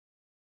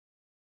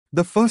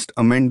The first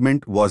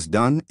amendment was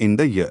done in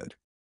the year.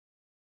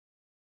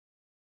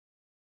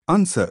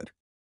 Answer: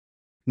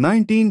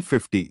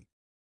 1950.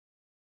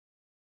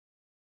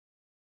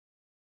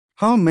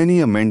 How many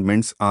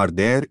amendments are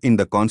there in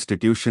the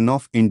Constitution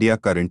of India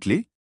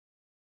currently?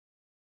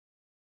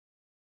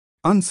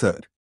 Answer: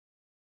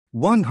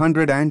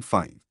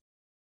 105.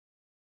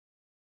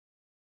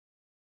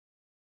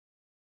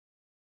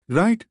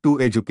 Right to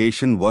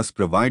education was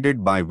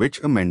provided by which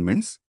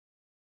amendments?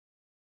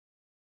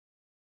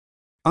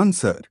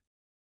 Answer: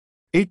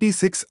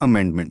 86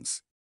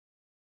 amendments.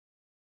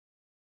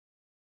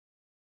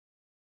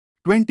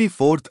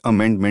 24th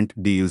Amendment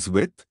deals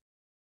with?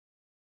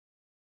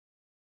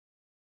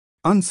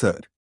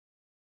 Answer: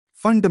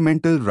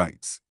 fundamental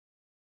rights.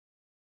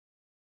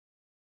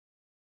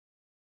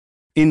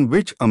 In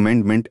which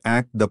Amendment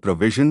Act the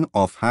provision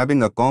of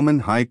having a common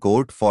high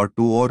court for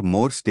 2 or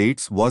more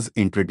states was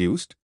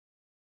introduced?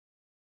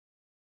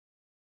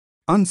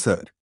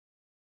 Answer: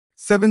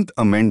 7th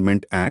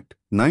Amendment Act,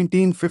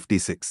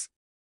 1956.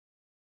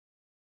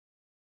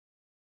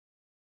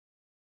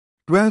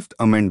 12th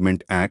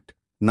Amendment Act,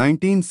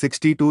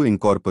 1962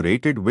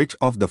 incorporated which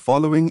of the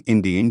following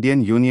in the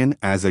Indian Union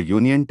as a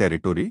union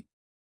territory?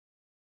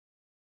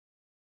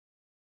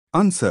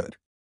 Answer: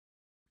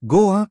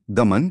 Goa,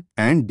 Daman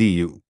and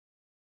Diu.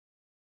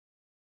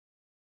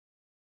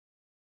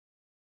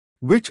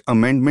 Which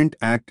Amendment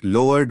Act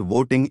lowered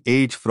voting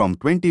age from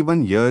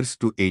 21 years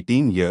to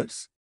 18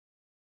 years?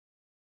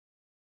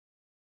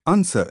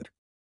 Answer: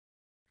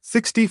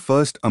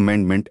 61st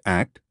Amendment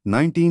Act,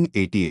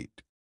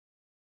 1988.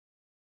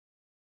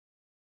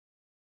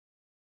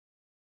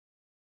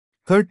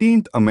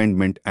 13th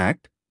Amendment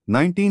Act,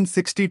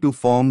 1962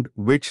 formed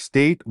which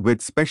state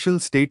with special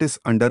status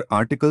under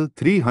Article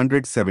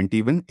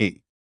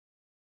 371A?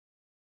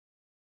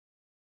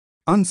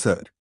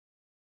 Answer: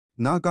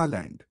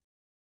 Nagaland.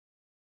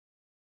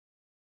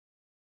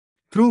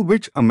 Through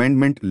which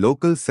amendment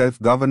local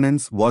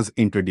self-governance was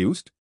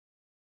introduced?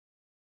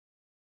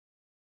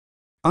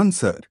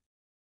 Answer: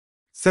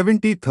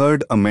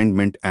 73rd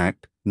Amendment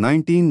Act,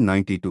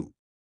 1992.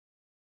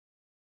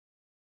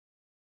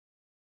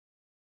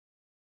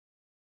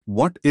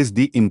 What is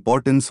the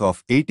importance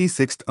of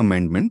 86th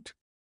Amendment?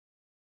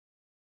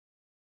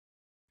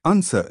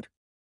 Answer: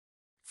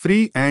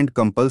 free and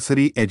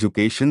compulsory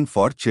education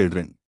for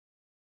children.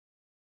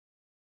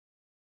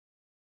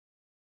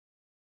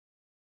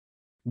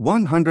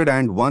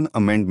 101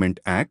 Amendment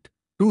Act,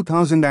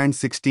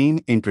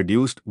 2016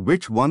 introduced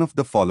which one of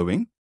the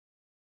following?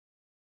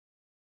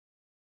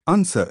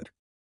 Answer: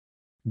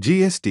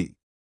 GST.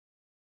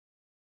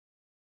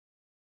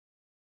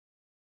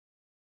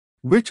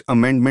 Which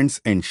amendments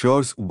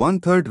ensures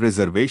 1/3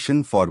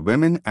 reservation for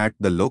women at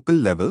the local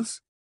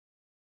levels?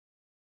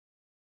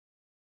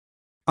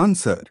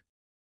 Answer: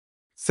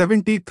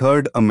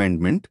 73rd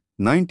Amendment,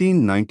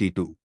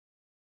 1992.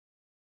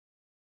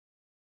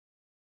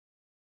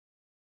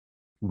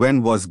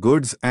 When was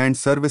Goods and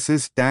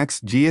Services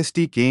Tax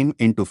GST came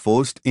into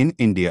force in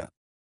India?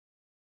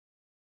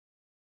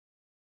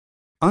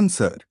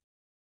 Answer: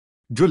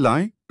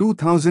 July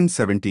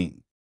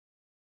 2017.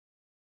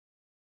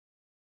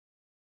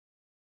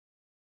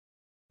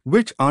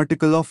 Which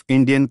article of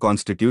Indian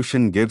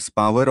Constitution gives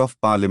power of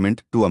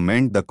Parliament to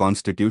amend the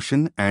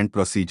Constitution and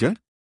procedure?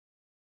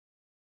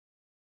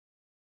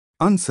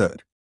 Answer: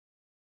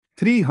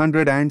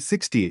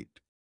 368.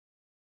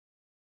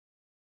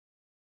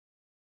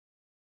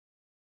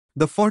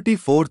 The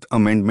 44th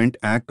Amendment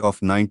Act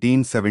of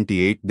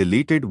 1978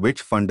 deleted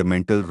which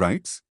fundamental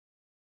rights?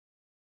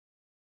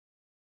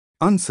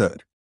 Answer: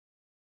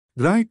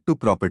 right to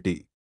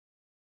property.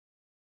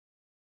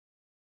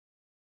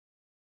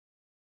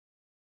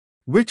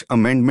 Which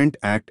Amendment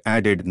Act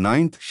added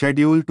 9th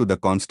schedule to the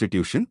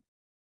Constitution?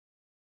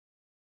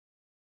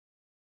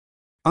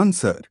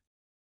 Answer: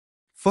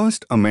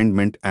 First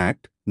Amendment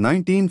Act,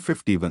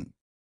 1951.